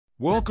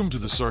Welcome to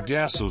the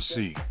Sargasso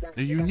Sea,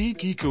 a unique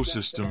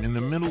ecosystem in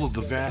the middle of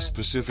the vast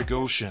Pacific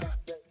Ocean.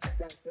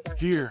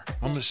 Here,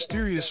 a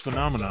mysterious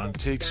phenomenon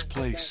takes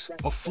place,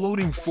 a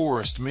floating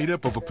forest made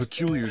up of a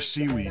peculiar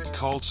seaweed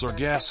called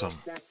Sargassum.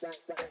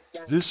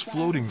 This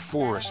floating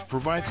forest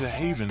provides a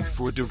haven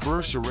for a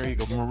diverse array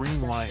of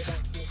marine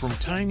life, from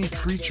tiny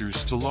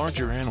creatures to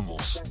larger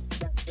animals.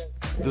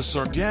 The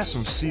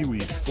Sargassum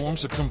seaweed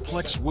forms a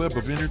complex web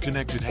of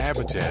interconnected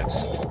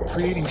habitats,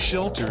 creating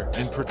shelter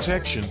and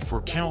protection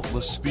for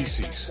countless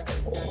species.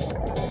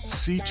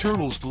 Sea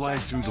turtles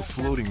glide through the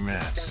floating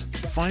mats,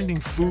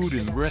 finding food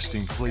and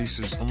resting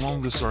places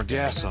along the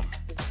Sargassum.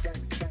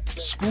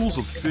 Schools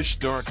of fish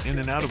dart in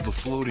and out of the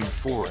floating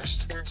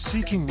forest,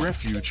 seeking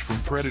refuge from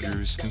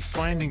predators and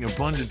finding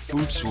abundant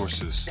food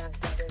sources.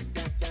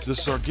 The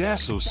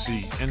Sargasso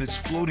Sea and its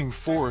floating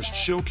forest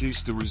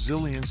showcase the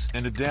resilience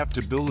and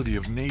adaptability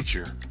of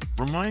nature,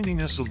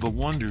 reminding us of the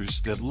wonders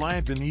that lie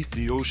beneath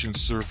the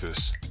ocean's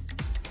surface.